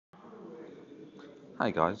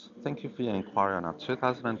Hey guys, thank you for your inquiry on our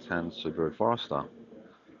 2010 Subaru Forester.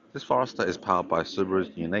 This Forester is powered by Subaru's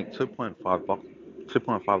unique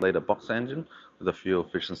 2.5 litre box engine with a fuel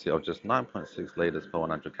efficiency of just 9.6 litres per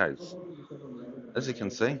 100 k's. As you can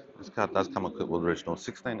see, this car does come equipped with original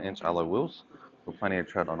 16-inch alloy wheels with plenty of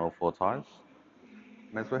tread on all four tyres.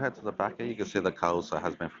 And as we head to the back here, you can see the car also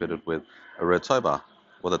has been fitted with a rear tow bar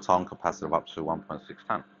with a towing capacity of up to 1.6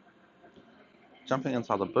 tonne. Jumping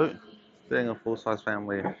inside the boot, being a full-size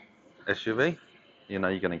family SUV, you know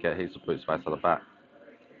you're going to get heaps of boot space at the back.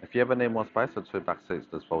 If you ever need more space, the two back seats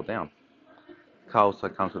just fold down. The car also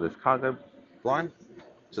comes with this cargo blind,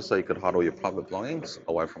 just so you could hide all your private belongings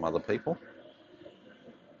away from other people.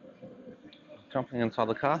 Jumping inside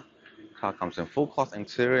the car comes in full cloth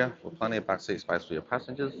interior with plenty of back seat space for your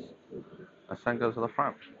passengers. The same goes to the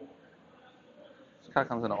front. This car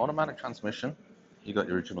comes in an automatic transmission. You got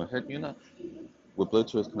your original head unit with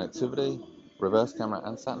Bluetooth connectivity, reverse camera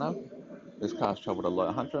and sat nav. This car's travelled a low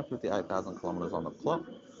 158,000 kilometres on the clock.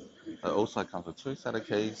 It also comes with two set of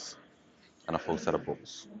keys and a full set of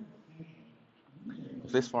books.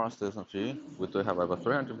 If this Forester isn't for you, we do have over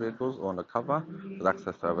 300 vehicles on the cover with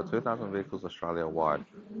access to over 2,000 vehicles Australia wide.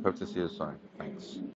 Hope to see you soon. Thanks.